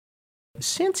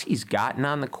Since he's gotten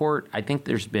on the court, I think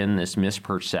there's been this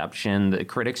misperception that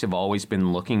critics have always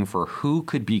been looking for who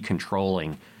could be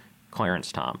controlling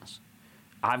Clarence Thomas.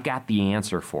 I've got the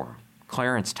answer for him.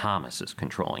 Clarence Thomas is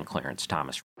controlling Clarence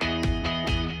Thomas.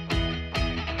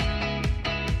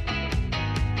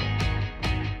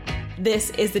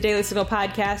 This is the Daily Signal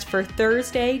podcast for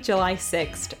Thursday, July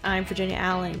 6th. I'm Virginia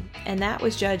Allen, and that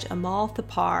was Judge Amal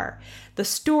Thapar. The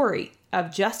story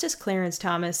of Justice Clarence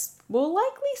Thomas will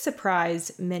likely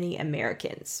surprise many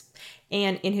Americans.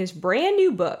 And in his brand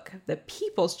new book, The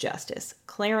People's Justice,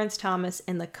 Clarence Thomas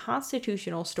and the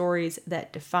Constitutional Stories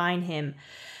That Define Him,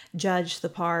 Judge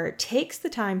Thapar takes the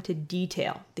time to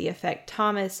detail the effect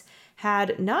Thomas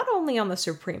had not only on the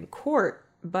Supreme Court,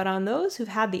 but on those who've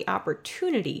had the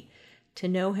opportunity to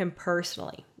know him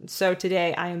personally. So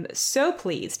today I am so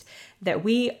pleased that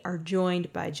we are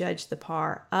joined by Judge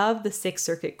Thapar of the Sixth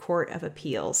Circuit Court of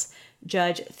Appeals.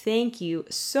 Judge, thank you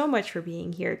so much for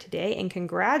being here today, and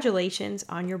congratulations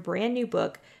on your brand new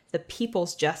book, The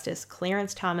People's Justice,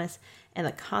 Clarence Thomas and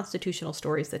the Constitutional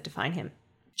Stories That Define Him.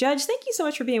 Judge, thank you so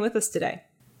much for being with us today.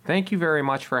 Thank you very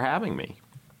much for having me.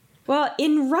 Well,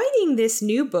 in writing this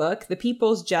new book, The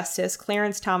People's Justice,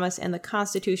 Clarence Thomas and the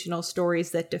Constitutional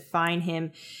Stories That Define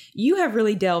Him, you have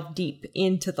really delved deep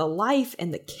into the life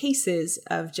and the cases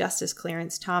of Justice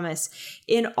Clarence Thomas.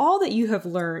 In all that you have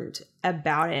learned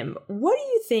about him, what do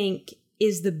you think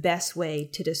is the best way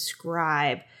to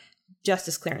describe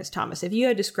Justice Clarence Thomas? If you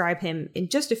had to describe him in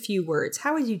just a few words,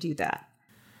 how would you do that?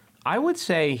 I would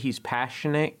say he's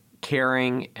passionate,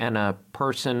 caring, and a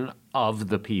person of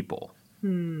the people.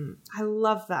 I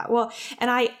love that. Well, and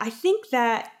I think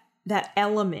that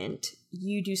element,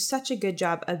 you do such a good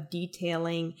job of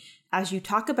detailing as you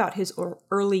talk about his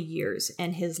early years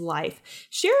and his life.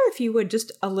 Share, if you would,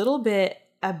 just a little bit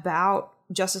about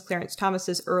Justice Clarence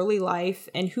Thomas's early life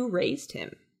and who raised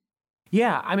him.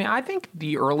 Yeah, I think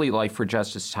the early life for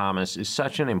Justice Thomas is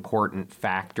such an important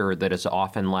factor that is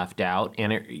often left out,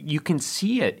 and you can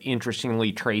see it,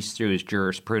 interestingly, traced through his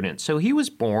jurisprudence. So he was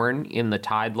born in the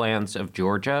Tidelands of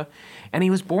Georgia, and he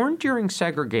was born during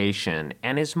segregation,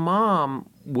 and his mom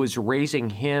was raising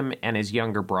him and his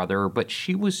younger brother, but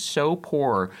she was so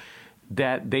poor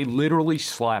that they literally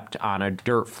slept on a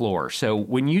dirt floor. So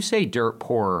when you say dirt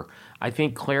poor, I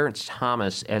think Clarence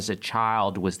Thomas as a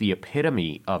child was the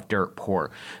epitome of dirt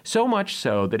poor. So much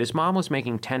so that his mom was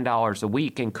making $10 a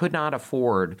week and could not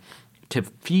afford to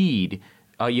feed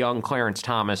a young Clarence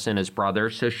Thomas and his brother.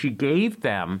 So she gave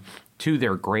them to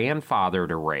their grandfather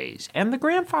to raise. And the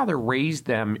grandfather raised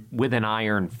them with an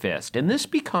iron fist. And this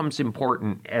becomes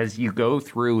important as you go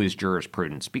through his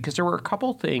jurisprudence, because there were a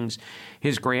couple things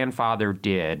his grandfather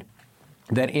did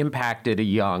that impacted a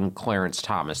young Clarence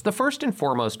Thomas. The first and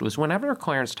foremost was whenever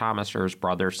Clarence Thomas or his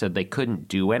brother said they couldn't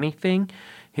do anything,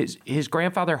 his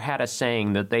grandfather had a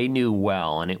saying that they knew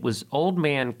well, and it was, "Old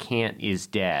man Kant is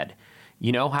dead.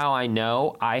 You know how I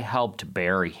know? I helped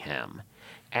bury him."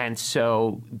 And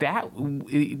so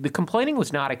the complaining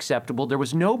was not acceptable. There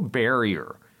was no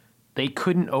barrier they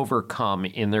couldn't overcome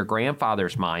in their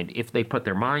grandfather's mind if they put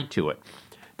their mind to it.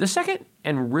 The second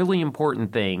and really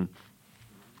important thing,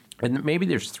 and maybe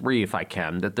there's three if I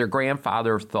can, that their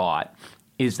grandfather thought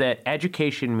is that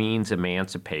education means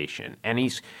emancipation. And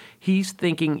he's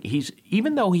thinking,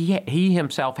 even though he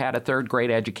himself had a third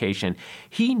grade education,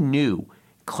 he knew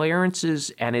Clarence's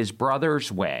and his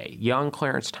brother's way, young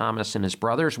Clarence Thomas and his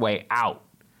brother's way out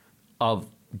of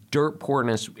dirt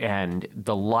poorness and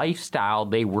the lifestyle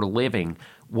they were living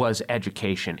was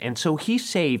education. And so he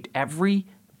saved every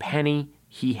penny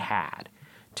he had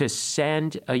to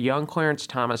send a young Clarence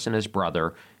Thomas and his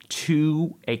brother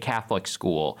to a Catholic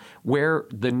school where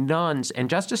the nuns, and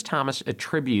Justice Thomas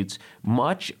attributes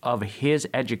much of his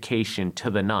education to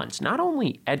the nuns, not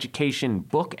only education,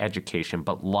 book education,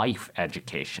 but life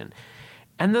education.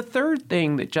 And the third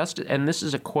thing that and this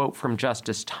is a quote from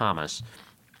Justice Thomas,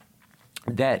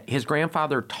 that his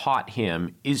grandfather taught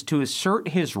him is to assert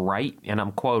his right, and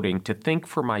I'm quoting, "to think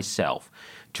for myself,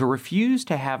 to refuse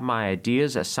to have my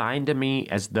ideas assigned to me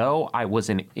as though I was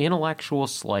an intellectual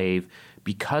slave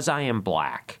because I am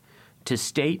black, to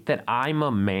state that I'm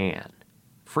a man,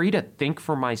 free to think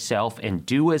for myself and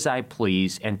do as I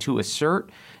please, and to assert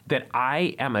that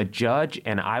I am a judge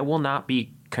and I will not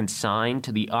be consigned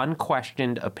to the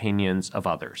unquestioned opinions of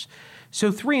others." So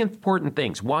three important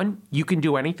things. One, you can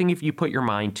do anything if you put your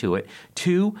mind to it.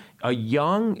 Two, a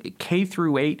young K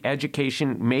through 8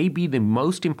 education may be the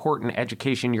most important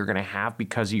education you're going to have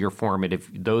because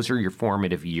of those are your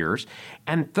formative years.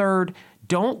 And third,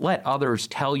 Don't let others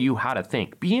tell you how to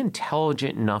think. Be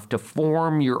intelligent enough to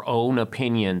form your own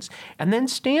opinions and then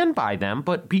stand by them,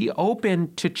 but be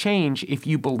open to change if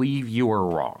you believe you are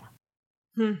wrong.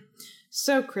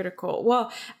 So critical.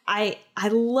 Well, I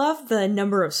love the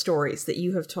number of stories that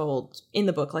you have told in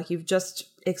the book. Like you've just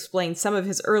explained some of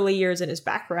his early years and his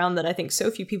background that I think so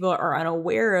few people are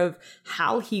unaware of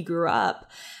how he grew up.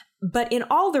 But in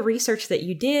all the research that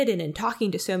you did and in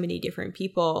talking to so many different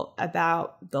people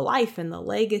about the life and the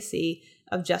legacy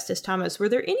of Justice Thomas, were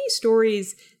there any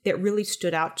stories that really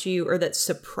stood out to you or that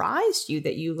surprised you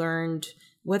that you learned,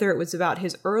 whether it was about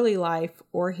his early life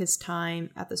or his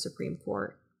time at the Supreme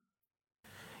Court?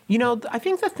 You know, I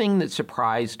think the thing that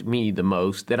surprised me the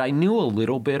most, that I knew a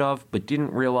little bit of but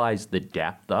didn't realize the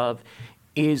depth of,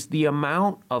 is the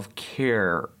amount of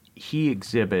care he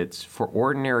exhibits for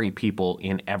ordinary people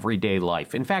in everyday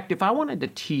life. In fact, if I wanted to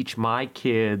teach my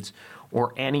kids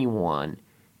or anyone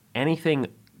anything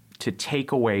to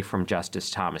take away from Justice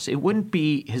Thomas, it wouldn't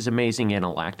be his amazing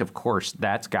intellect. Of course,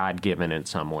 that's God-given in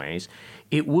some ways.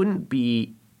 It wouldn't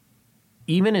be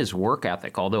even his work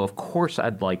ethic, although of course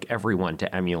I'd like everyone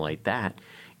to emulate that.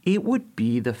 It would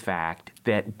be the fact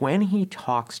that when he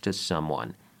talks to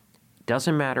someone,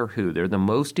 doesn't matter who, they're the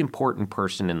most important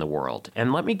person in the world.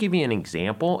 And let me give you an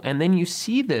example, and then you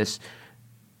see this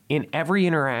in every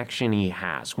interaction he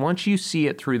has. Once you see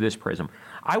it through this prism.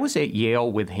 I was at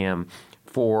Yale with him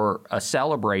for a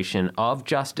celebration of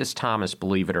Justice Thomas,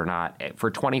 believe it or not,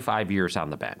 for 25 years on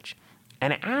the bench.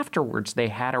 And afterwards, they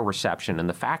had a reception, and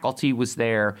the faculty was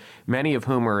there, many of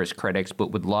whom are his critics,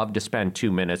 but would love to spend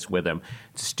 2 minutes with him.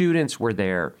 The students were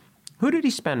there. Who did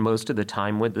he spend most of the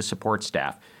time with? The support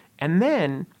staff. And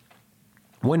then,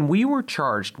 when we were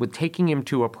charged with taking him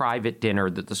to a private dinner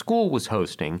that the school was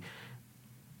hosting,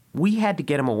 we had to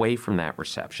get him away from that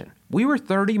reception. We were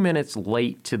 30 minutes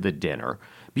late to the dinner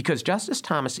because Justice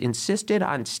Thomas insisted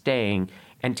on staying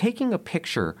and taking a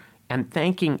picture and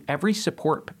thanking every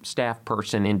support staff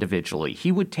person individually.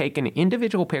 He would take an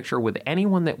individual picture with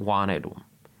anyone that wanted him.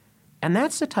 And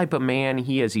that's the type of man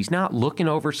he is. He's not looking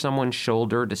over someone's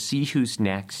shoulder to see who's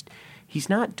next. He's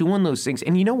not doing those things.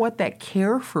 And you know what? That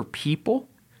care for people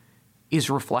is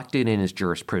reflected in his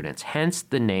jurisprudence, hence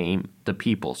the name, the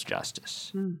People's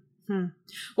Justice. Mm-hmm.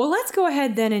 Well, let's go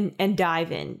ahead then and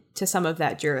dive into some of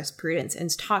that jurisprudence and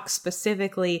talk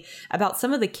specifically about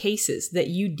some of the cases that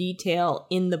you detail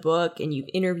in the book. And you've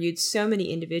interviewed so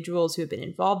many individuals who have been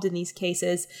involved in these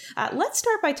cases. Let's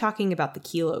start by talking about the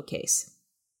Kelo case.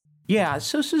 Yeah,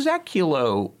 so Suzette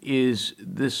Kelo is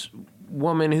this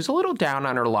woman who's a little down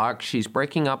on her luck. She's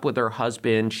breaking up with her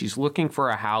husband. She's looking for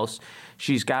a house.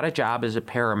 She's got a job as a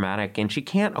paramedic, and she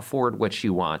can't afford what she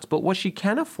wants. But what she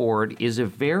can afford is a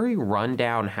very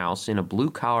rundown house in a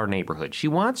blue-collar neighborhood. She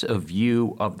wants a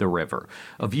view of the river.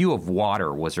 A view of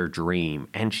water was her dream,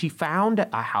 and she found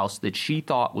a house that she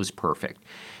thought was perfect.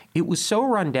 It was so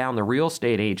run down, the real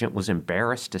estate agent was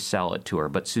embarrassed to sell it to her,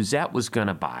 but Suzette was going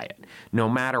to buy it, no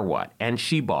matter what, and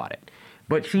she bought it.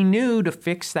 But she knew to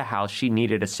fix the house, she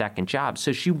needed a second job.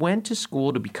 So she went to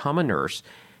school to become a nurse,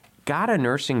 got a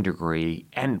nursing degree,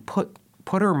 and put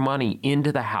her money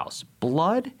into the house.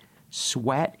 Blood,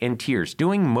 sweat, and tears,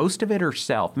 doing most of it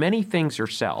herself, many things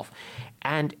herself.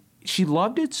 And she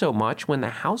loved it so much when the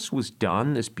house was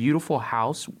done, this beautiful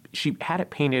house, she had it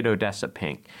painted Odessa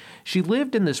pink. She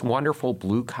lived in this wonderful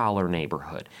blue-collar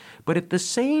neighborhood. But at the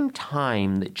same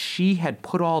time that she had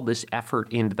put all this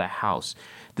effort into the house,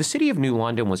 the city of New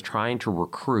London was trying to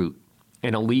recruit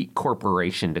an elite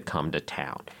corporation to come to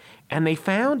town. And they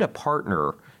found a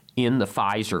partner in the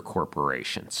Pfizer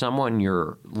Corporation, someone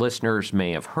your listeners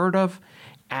may have heard of.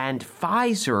 And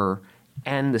Pfizer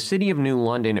and the city of New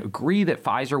London agree that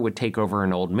Pfizer would take over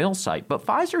an old mill site. But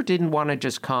Pfizer didn't want to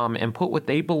just come and put what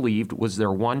they believed was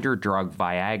their wonder drug,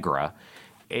 Viagra,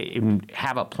 and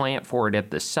have a plant for it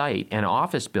at the site, an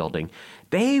office building.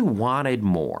 They wanted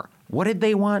more. What did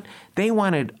they want? They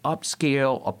wanted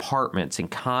upscale apartments and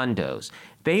condos.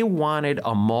 They wanted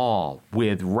a mall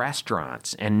with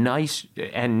restaurants and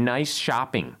nice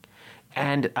shopping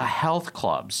and a health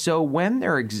club. So when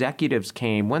their executives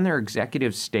came, when their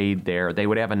executives stayed there, they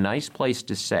would have a nice place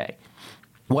to stay.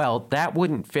 Well, that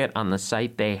wouldn't fit on the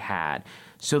site they had.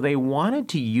 So they wanted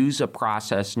to use a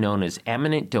process known as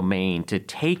eminent domain to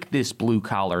take this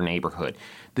blue-collar neighborhood.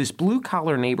 This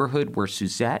blue-collar neighborhood where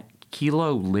Suzette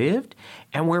Kelo lived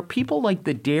and where people like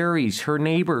the Derrys, her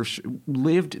neighbors,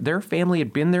 lived. Their family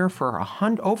had been there for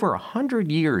over 100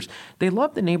 years. They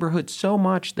loved the neighborhood so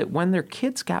much that when their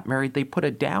kids got married, they put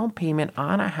a down payment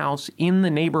on a house in the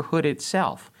neighborhood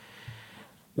itself.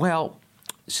 Well,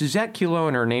 Suzette Kelo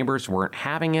and her neighbors weren't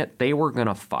having it. They were going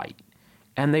to fight.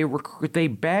 And they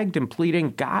begged and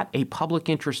pleaded, got a public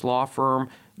interest law firm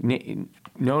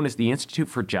known as the Institute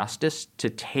for Justice to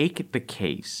take the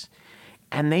case.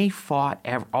 And they fought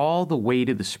all the way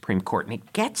to the Supreme Court. And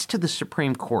it gets to the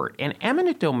Supreme Court. And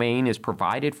eminent domain is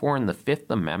provided for in the Fifth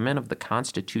Amendment of the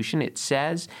Constitution. It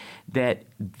says that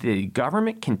the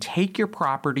government can take your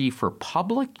property for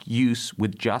public use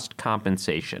with just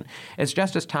compensation. As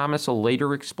Justice Thomas will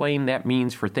later explain, that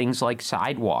means for things like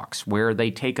sidewalks, where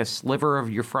they take a sliver of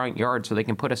your front yard so they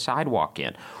can put a sidewalk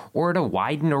in, or to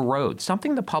widen a road,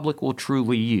 something the public will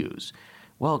truly use.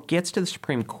 Well, it gets to the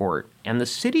Supreme Court, and the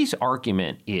city's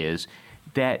argument is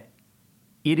that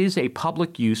it is a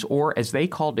public use, or as they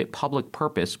called it, public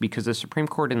purpose, because the Supreme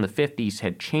Court in the 50s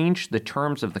had changed the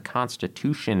terms of the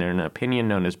Constitution in an opinion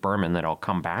known as Berman that I'll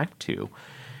come back to.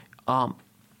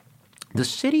 The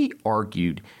city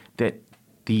argued that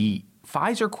the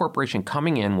Pfizer Corporation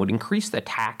coming in would increase the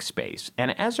tax base,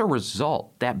 and as a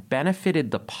result, that benefited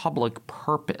the public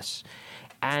purpose.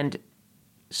 And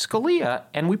Scalia,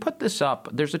 and we put this up,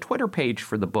 there's a Twitter page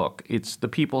for the book. It's The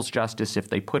People's Justice. If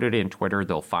they put it in Twitter,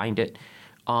 they'll find it.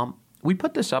 We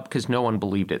put this up because no one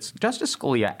believed it. Justice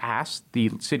Scalia asked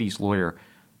the city's lawyer,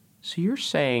 so you're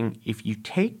saying if you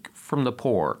take from the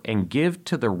poor and give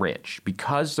to the rich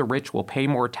because the rich will pay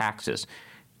more taxes,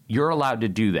 you're allowed to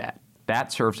do that.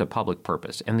 That serves a public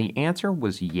purpose. And the answer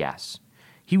was yes.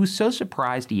 He was so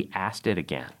surprised he asked it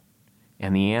again.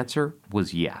 And the answer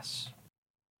was yes.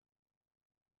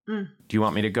 Do you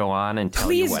want me to go on and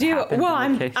tell you what happened? Please do. Well,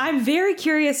 I'm very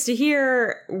curious to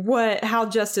hear how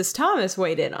Justice Thomas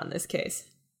weighed in on this case.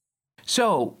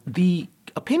 So the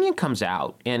opinion comes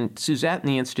out, and Suzette and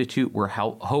the Institute were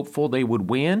hopeful they would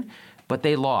win, but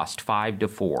they lost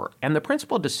 5-4. And the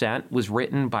principal dissent was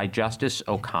written by Justice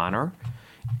O'Connor,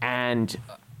 and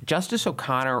Justice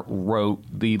O'Connor wrote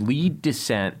the lead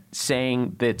dissent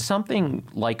saying that something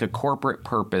like a corporate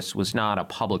purpose was not a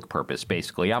public purpose,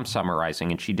 basically. I'm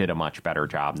summarizing, and she did a much better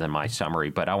job than my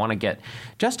summary, but I want to get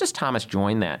 – Justice Thomas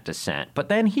joined that dissent, but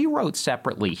then he wrote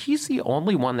separately. He's the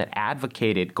only one that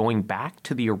advocated going back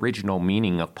to the original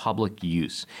meaning of public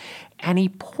use. And he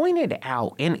pointed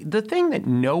out, and the thing that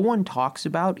no one talks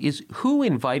about is who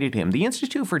invited him. The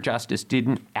Institute for Justice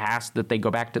didn't ask that they go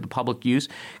back to the public use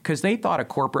because they thought a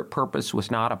corporate purpose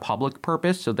was not a public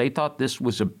purpose, so they thought this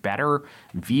was a better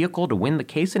vehicle to win the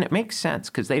case. And it makes sense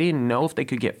because they didn't know if they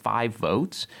could get 5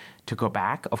 votes to go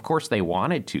back. Of course, they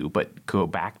wanted to, but go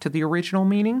back to the original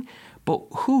meaning. But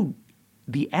who?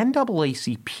 The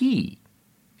NAACP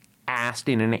asked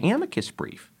in an amicus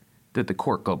brief that the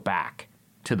court go back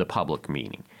to the public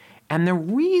meaning. And the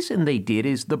reason they did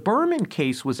is the Berman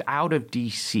case was out of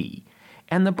D.C.,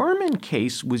 and the Berman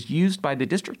case was used by the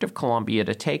District of Columbia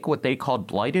to take what they called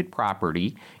blighted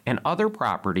property and other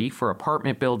property for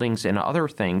apartment buildings and other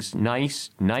things,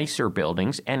 nicer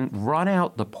buildings, and run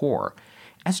out the poor.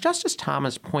 As Justice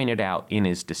Thomas pointed out in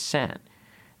his dissent,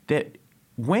 that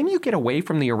when you get away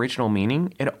from the original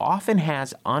meaning, it often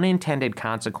has unintended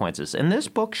consequences. And this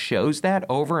book shows that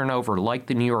over and over, like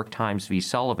the New York Times v.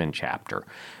 Sullivan chapter.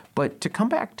 But to come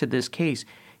back to this case,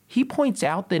 he points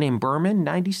out that in Berman,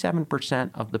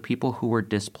 97% of the people who were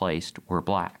displaced were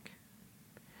black.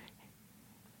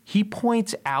 He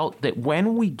points out that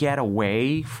when we get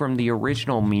away from the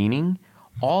original meaning,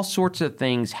 all sorts of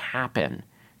things happen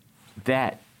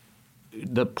that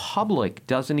the public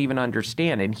doesn't even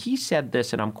understand. And he said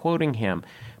this, and I'm quoting him,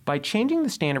 by changing the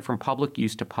standard from public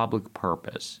use to public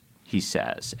purpose, he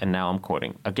says, and now I'm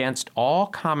quoting, against all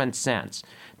common sense,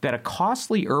 that a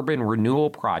costly urban renewal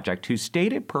project whose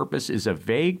stated purpose is a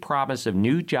vague promise of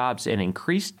new jobs and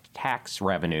increased tax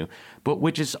revenue, but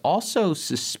which is also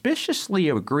suspiciously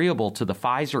agreeable to the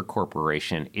Pfizer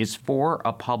Corporation, is for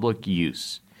a public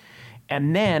use.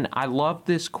 And then I love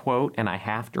this quote, and I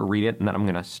have to read it, and then I'm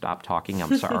going to stop talking.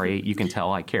 I'm sorry. You can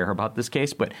tell I care about this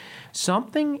case. But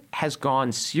something has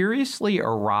gone seriously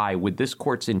awry with this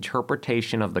court's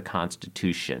interpretation of the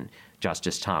Constitution,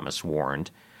 Justice Thomas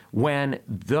warned, when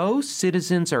those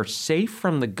citizens are safe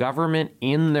from the government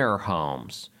in their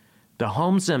homes. The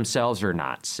homes themselves are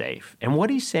not safe. And what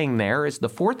he's saying there is the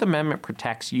Fourth Amendment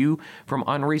protects you from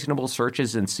unreasonable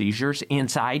searches and seizures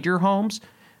inside your homes.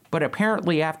 But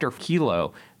apparently after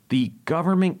Kelo, the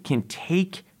government can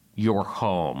take your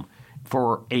home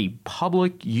for a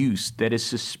public use that is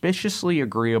suspiciously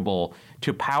agreeable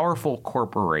to powerful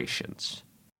corporations.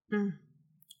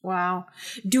 Wow.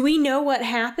 Do we know what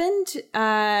happened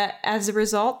as a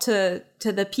result to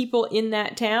the people in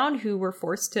that town who were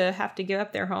forced to have to give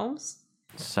up their homes?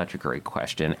 Such a great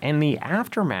question. In the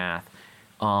aftermath,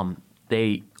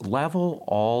 they level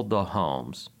all the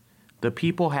homes. the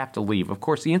people have to leave. Of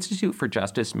course, the Institute for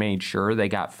Justice made sure they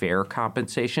got fair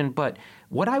compensation. But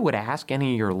what I would ask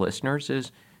any of your listeners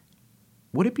is,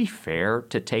 would it be fair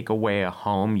to take away a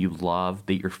home you love,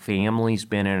 that your family's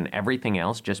been in, and everything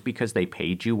else just because they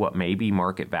paid you what may be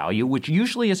market value, which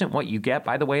usually isn't what you get,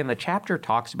 by the way? And the chapter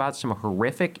talks about some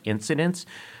horrific incidents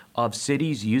of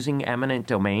cities using eminent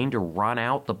domain to run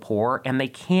out the poor, and they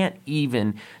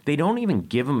don't even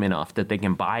give them enough that they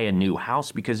can buy a new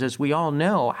house because, as we all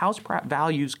know, house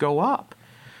values go up.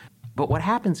 But what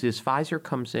happens is Pfizer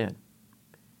comes in,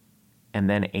 and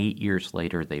then 8 years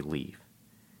later they leave.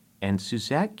 And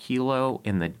Suzette Kelo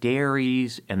and the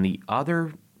dairies and the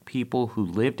other people who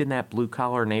lived in that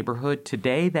blue-collar neighborhood,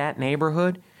 today that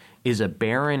neighborhood is a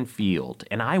barren field.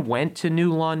 And I went to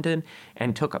New London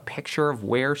and took a picture of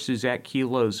where Suzette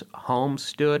Kelo's home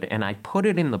stood, and I put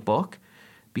it in the book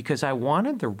because I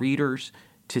wanted the readers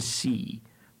to see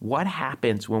what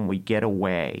happens when we get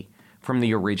away from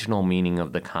the original meaning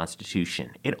of the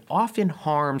Constitution. It often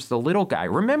harms the little guy.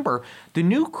 Remember,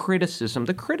 the criticism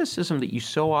that you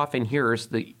so often hear is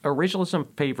the originalism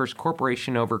favors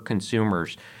corporation over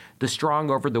consumers, the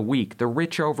strong over the weak, the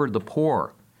rich over the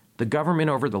poor, the government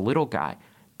over the little guy.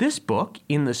 This book,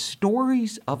 in the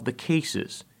stories of the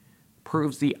cases,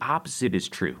 proves the opposite is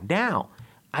true. Now,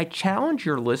 I challenge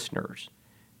your listeners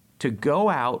to go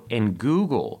out and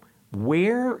Google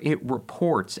where it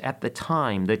reports at the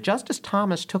time that Justice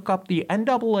Thomas took up the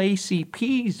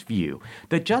NAACP's view,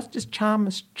 that Justice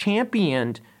Thomas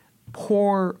championed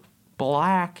poor,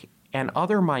 black, and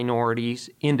other minorities,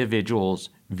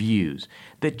 individuals' views,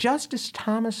 that Justice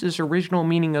Thomas's original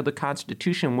meaning of the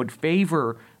Constitution would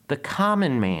favor the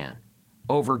common man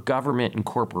over government and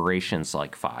corporations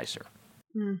like Pfizer.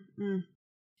 Mm-hmm.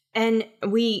 And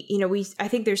I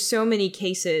think there's so many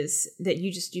cases that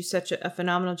you just do such a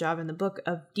phenomenal job in the book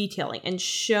of detailing and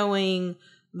showing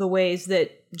the ways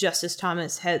that Justice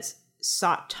Thomas has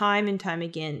sought time and time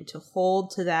again to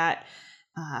hold to that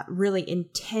really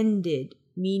intended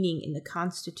meaning in the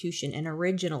Constitution and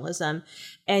originalism.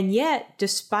 And yet,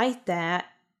 despite that,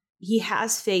 he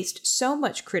has faced so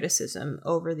much criticism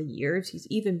over the years. He's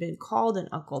even been called an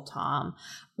Uncle Tom.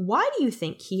 Why do you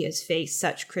think he has faced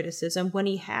such criticism when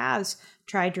he has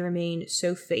tried to remain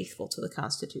so faithful to the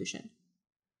Constitution?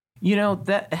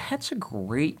 That's a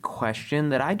great question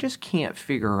that I just can't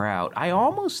figure out. I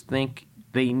almost think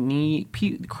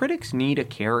critics need a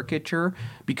caricature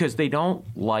because they don't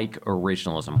like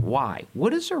originalism. Why?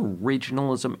 What is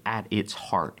originalism at its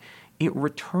heart? It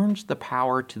returns the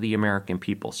power to the American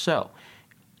people. So,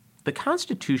 the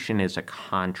Constitution is a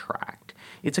contract.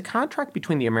 It's a contract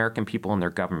between the American people and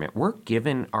their government. We're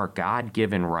given our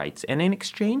God-given rights, and in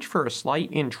exchange for a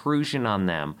slight intrusion on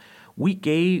them, we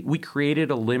created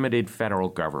a limited federal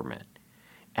government.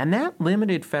 And that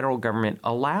limited federal government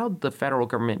allowed the federal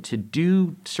government to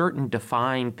do certain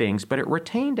defined things, but it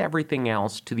retained everything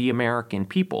else to the American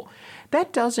people.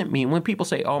 That doesn't mean when people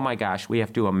say, oh my gosh, we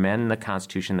have to amend the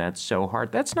Constitution, that's so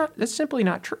hard. That's simply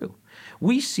not true.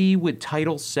 We see with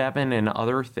Title VII and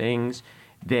other things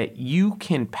that you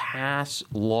can pass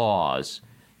laws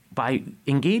by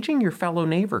engaging your fellow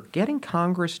neighbor, getting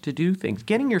Congress to do things,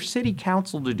 getting your city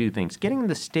council to do things, getting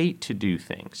the state to do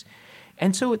things.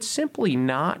 And so it's simply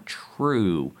not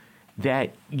true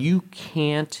that you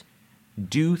can't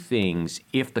do things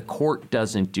if the court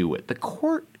doesn't do it. The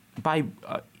court, by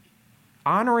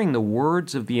honoring the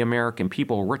words of the American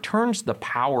people, returns the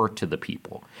power to the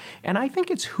people. And I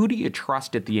think it's who do you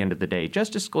trust at the end of the day.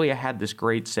 Justice Scalia had this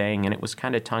great saying, and it was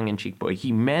kind of tongue-in-cheek, but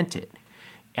he meant it.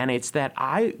 And it's that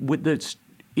with the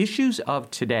issues of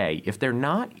today, if they're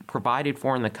not provided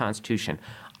for in the Constitution,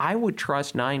 I would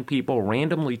trust 9 people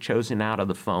randomly chosen out of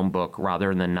the phone book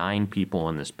rather than 9 people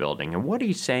in this building. And what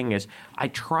he's saying is, I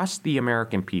trust the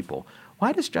American people.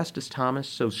 Why does Justice Thomas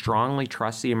so strongly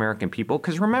trust the American people?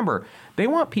 Because remember, they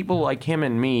want people like him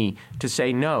and me to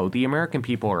say, no, the American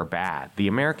people are bad. The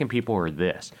American people are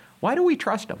this. Why do we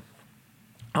trust them?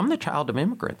 I'm the child of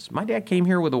immigrants. My dad came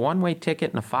here with a one-way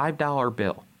ticket and a $5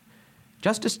 bill.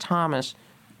 Justice Thomas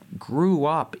grew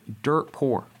up dirt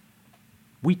poor.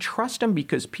 We trust him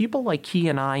because people like he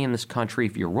and I in this country,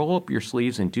 if you roll up your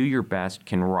sleeves and do your best,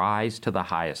 can rise to the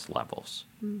highest levels.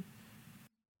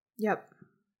 Yep.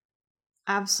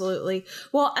 Absolutely.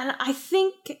 Well, and I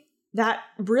think that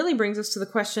really brings us to the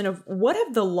question of what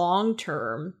have the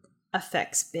long-term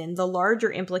effects been, the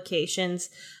larger implications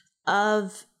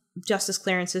of Justice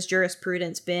Clarence's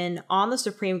jurisprudence been on the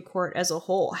Supreme Court as a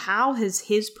whole? How has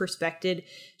his perspective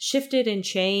shifted and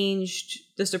changed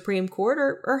the Supreme Court,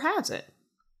 or has it?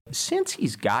 since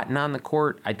he's gotten on the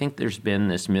court, I think there's been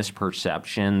this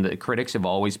misperception that critics have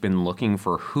always been looking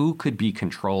for who could be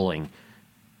controlling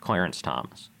Clarence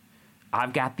Thomas.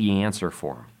 I've got the answer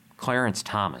for him. Clarence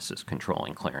Thomas is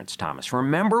controlling Clarence Thomas.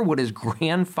 Remember what his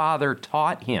grandfather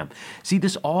taught him. See,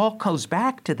 this all goes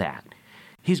back to that.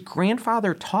 His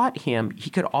grandfather taught him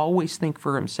he could always think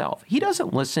for himself. He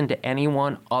doesn't listen to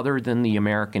anyone other than the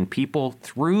American people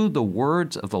through the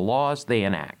words of the laws they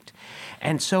enact.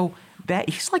 And so that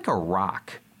he's like a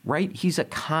rock, right? He's a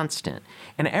constant.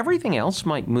 And everything else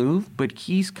might move, but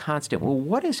he's constant. Well,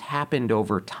 what has happened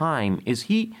over time is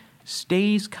he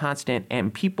stays constant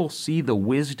and people see the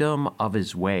wisdom of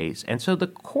his ways. And so the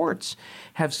courts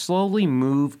have slowly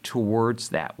moved towards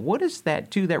that. What does that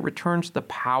do? That returns the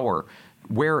power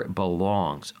where it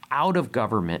belongs, out of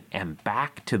government and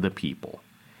back to the people.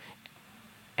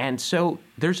 And so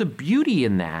there's a beauty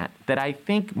in that I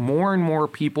think more and more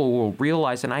people will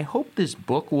realize, and I hope this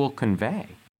book will convey.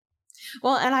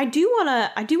 Well, and I do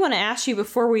want to ask you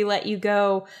before we let you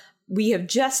go, we have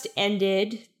just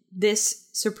ended this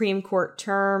Supreme Court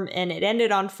term, and it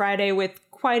ended on Friday with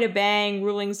quite a bang,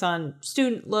 rulings on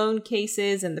student loan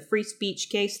cases and the free speech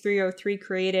case 303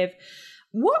 Creative.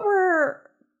 What were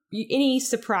any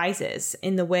surprises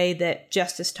in the way that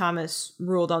Justice Thomas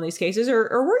ruled on these cases, or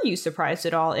were you surprised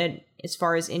at all as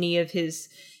far as any of his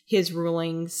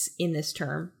rulings in this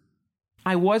term?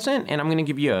 I wasn't, and I'm going to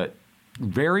give you a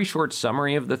very short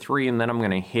summary of the three, and then I'm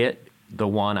going to hit the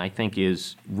one I think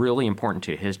is really important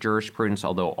to his jurisprudence,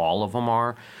 although all of them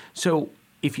are. So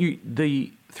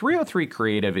the 303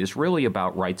 Creative is really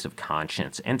about rights of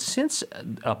conscience. And since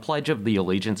a Pledge of the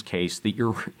Allegiance case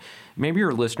that maybe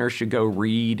your listeners should go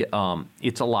read,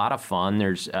 it's a lot of fun.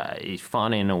 There's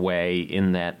fun in a way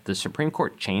in that the Supreme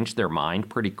Court changed their mind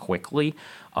pretty quickly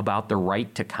about the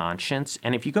right to conscience.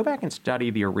 And if you go back and study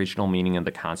the original meaning of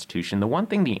the Constitution, the one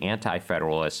thing the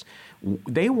Anti-Federalists,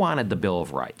 they wanted the Bill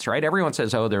of Rights, right? Everyone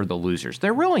says, oh, they're the losers.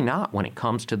 They're really not when it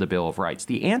comes to the Bill of Rights.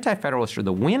 The Anti-Federalists are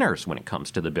the winners when it comes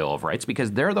to the Bill of Rights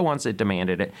because they're the ones that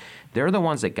demanded it. They're the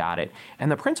ones that got it. And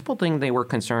the principal thing they were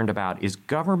concerned about is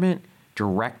government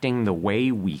directing the way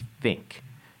we think,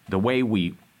 the way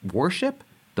we worship,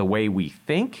 the way we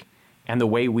think, and the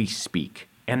way we speak.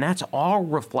 And that's all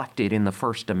reflected in the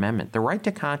First Amendment. The right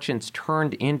to conscience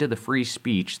turned into the free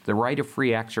speech, the right of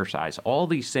free exercise, all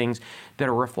these things that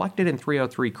are reflected in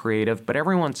 303 Creative. But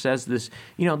everyone says this,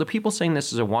 the people saying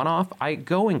this is a one-off, I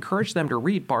go encourage them to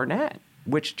read Barnett,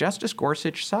 which Justice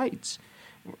Gorsuch cites,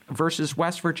 versus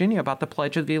West Virginia about the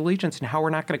Pledge of the Allegiance and how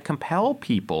we're not going to compel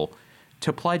people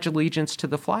to pledge allegiance to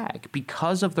the flag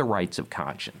because of the rights of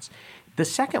conscience. The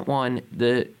second one,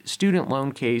 the student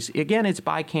loan case, again, it's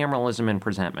bicameralism and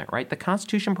presentment, right? The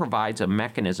Constitution provides a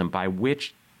mechanism by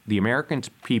which the American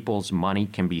people's money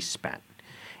can be spent.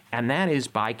 And that is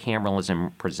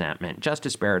bicameralism presentment.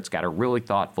 Justice Barrett's got a really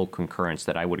thoughtful concurrence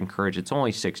that I would encourage. It's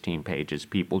only 16 pages.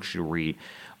 People should read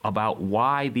about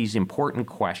why these important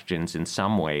questions in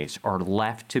some ways are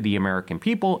left to the American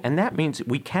people. And that means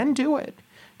we can do it.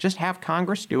 Just have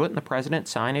Congress do it and the president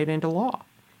sign it into law.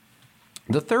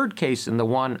 The third case, and the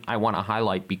one I want to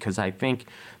highlight because I think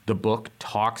the book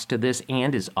talks to this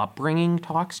and his upbringing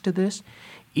talks to this,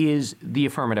 is the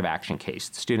affirmative action case,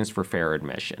 Students for Fair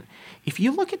Admission. If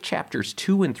you look at chapters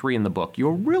 2 and 3 in the book,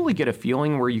 you'll really get a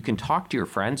feeling where you can talk to your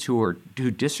friends who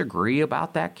disagree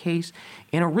about that case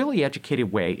in a really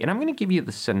educated way. And I'm going to give you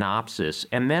the synopsis,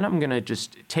 and then I'm going to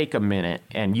just take a minute,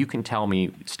 and you can tell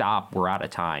me, stop, we're out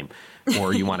of time,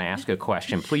 or you want to ask a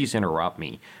question, please interrupt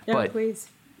me. No, please.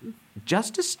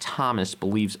 Justice Thomas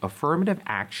believes affirmative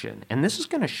action, and this is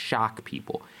going to shock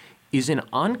people, is an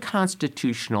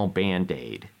unconstitutional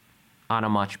Band-Aid on a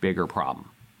much bigger problem.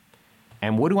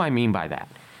 And what do I mean by that?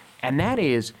 And that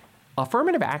is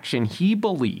affirmative action, he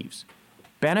believes,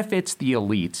 benefits the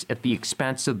elites at the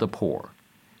expense of the poor.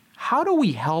 How do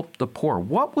we help the poor?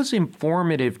 What was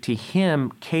informative to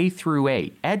him K through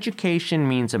 8? Education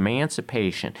means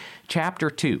emancipation. Chapter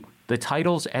 2. The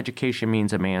title's Education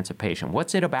Means Emancipation.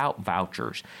 What's it about?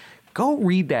 Vouchers. Go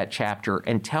read that chapter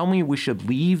and tell me we should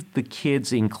leave the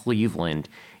kids in Cleveland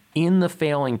in the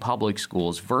failing public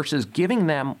schools versus giving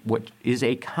them what is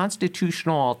a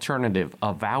constitutional alternative,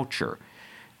 a voucher.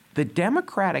 The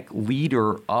Democratic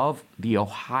leader of the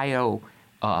Ohio,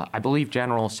 I believe,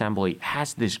 General Assembly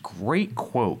has this great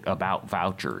quote about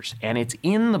vouchers, and it's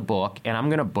in the book, and I'm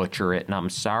going to butcher it, and I'm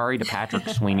sorry to Patrick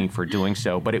Sweeney for doing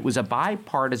so, but it was a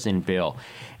bipartisan bill,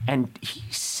 and he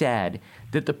said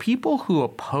that the people who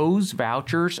oppose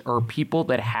vouchers are people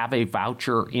that have a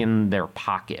voucher in their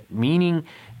pocket, meaning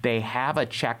they have a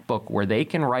checkbook where they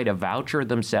can write a voucher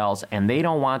themselves, and they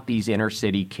don't want these inner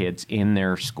city kids in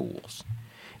their schools.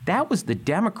 That was the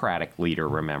Democratic leader,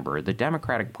 remember, the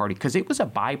Democratic Party, because it was a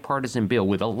bipartisan bill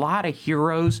with a lot of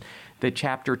heroes that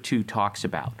Chapter 2 talks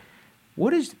about.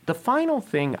 What is the final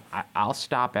thing? I'll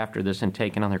stop after this and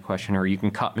take another question, or you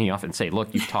can cut me off and say,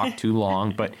 look, you've talked too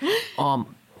long. But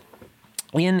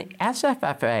in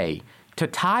SFFA, to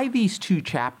tie these two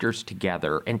chapters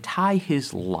together and tie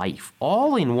his life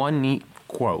all in one neat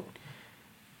quote,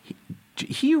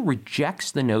 he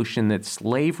rejects the notion that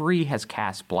slavery has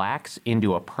cast blacks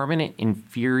into a permanent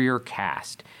inferior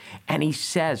caste. And he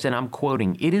says, and I'm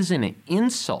quoting, "It is an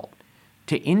insult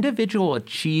to individual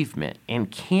achievement and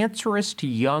cancerous to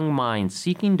young minds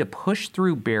seeking to push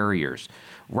through barriers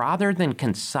rather than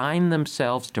consign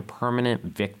themselves to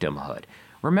permanent victimhood."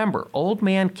 Remember, old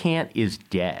man Kant is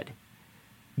dead.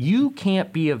 You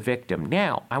can't be a victim.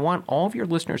 Now, I want all of your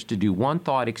listeners to do one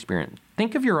thought experiment.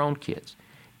 Think of your own kids.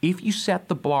 If you set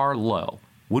the bar low,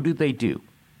 what do?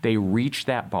 They reach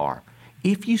that bar.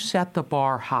 If you set the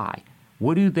bar high,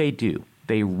 what do?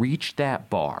 They reach that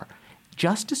bar.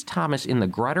 Justice Thomas, in the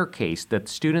Grutter case that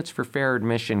Students for Fair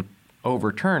Admission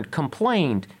overturned,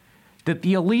 complained that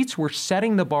the elites were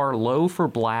setting the bar low for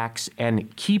blacks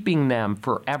and keeping them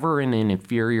forever in an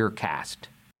inferior caste.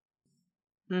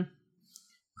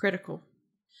 Critical.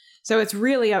 So it's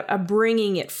really a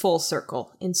bringing it full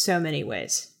circle in so many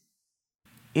ways.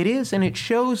 It is, and it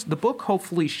shows, the book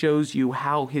hopefully shows you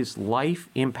how his life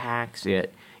impacts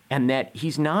it, and that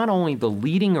he's not only the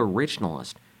leading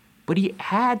originalist, but he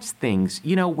adds things.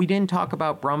 You know, we didn't talk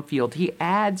about Brumfield. He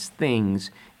adds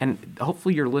things, and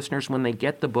hopefully your listeners, when they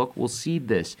get the book, will see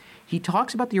this. He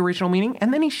talks about the original meaning,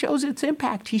 and then he shows its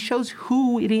impact. He shows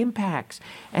who it impacts.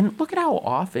 And look at how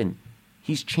often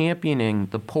he's championing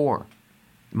the poor.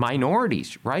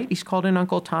 Minorities, right? He's called an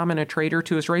Uncle Tom and a traitor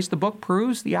to his race. The book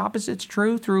proves the opposite's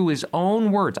true through his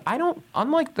own words.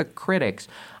 Unlike the critics,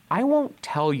 I won't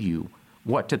tell you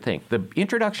what to think. The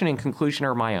introduction and conclusion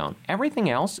are my own. Everything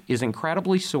else is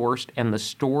incredibly sourced and the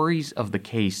stories of the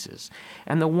cases.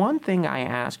 And the one thing I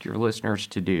ask your listeners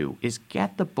to do is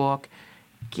get the book,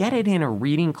 get it in a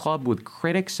reading club with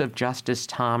critics of Justice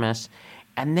Thomas,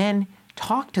 and then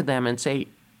talk to them and say,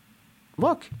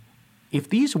 look, if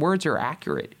these words are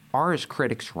accurate, are his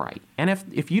critics right? And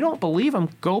if you don't believe them,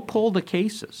 go pull the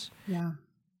cases. Yeah.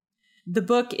 The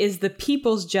book is The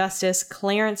People's Justice,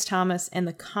 Clarence Thomas and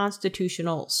the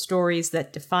Constitutional Stories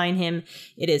That Define Him.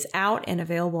 It is out and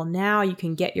available now. You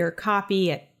can get your copy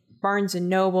at Barnes &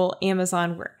 Noble,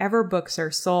 Amazon, wherever books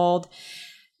are sold.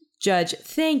 Judge,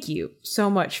 thank you so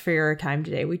much for your time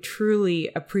today. We truly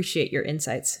appreciate your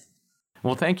insights.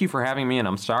 Well, thank you for having me, and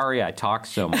I'm sorry I talked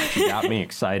so much. You got me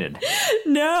excited.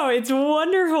 No, it's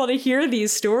wonderful to hear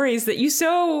these stories that you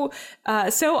so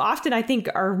often, I think,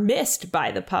 are missed by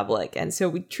the public. And so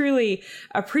we truly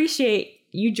appreciate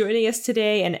you joining us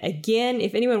today. And again,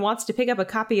 if anyone wants to pick up a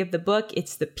copy of the book,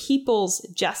 it's The People's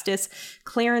Justice,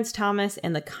 Clarence Thomas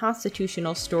and the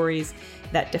Constitutional Stories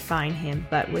That Define Him.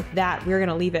 But with that, we're going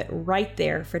to leave it right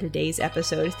there for today's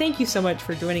episode. Thank you so much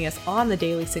for joining us on the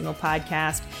Daily Signal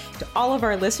podcast. To all of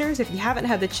our listeners, if you haven't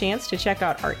had the chance to check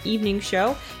out our evening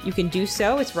show, you can do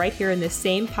so. It's right here in this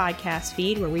same podcast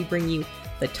feed where we bring you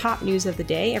the top news of the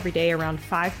day every day around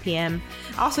 5 p.m.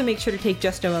 Also, make sure to take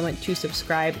just a moment to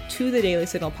subscribe to the Daily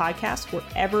Signal podcast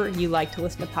wherever you like to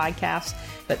listen to podcasts.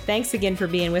 But thanks again for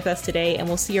being with us today, and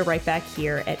we'll see you right back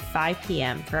here at 5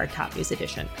 p.m. for our top news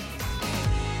edition.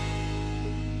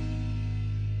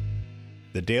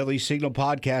 The Daily Signal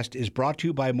podcast is brought to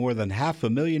you by more than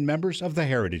 500,000 members of the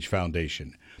Heritage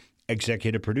Foundation.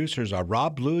 Executive producers are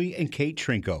Rob Bluey and Kate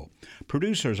Trinko.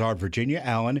 Producers are Virginia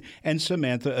Allen and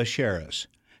Samantha Asheris.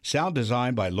 Sound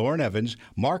design by Lauren Evans,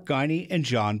 Mark Guiney, and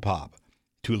John Popp.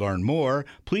 To learn more,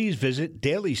 please visit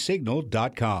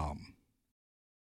dailysignal.com.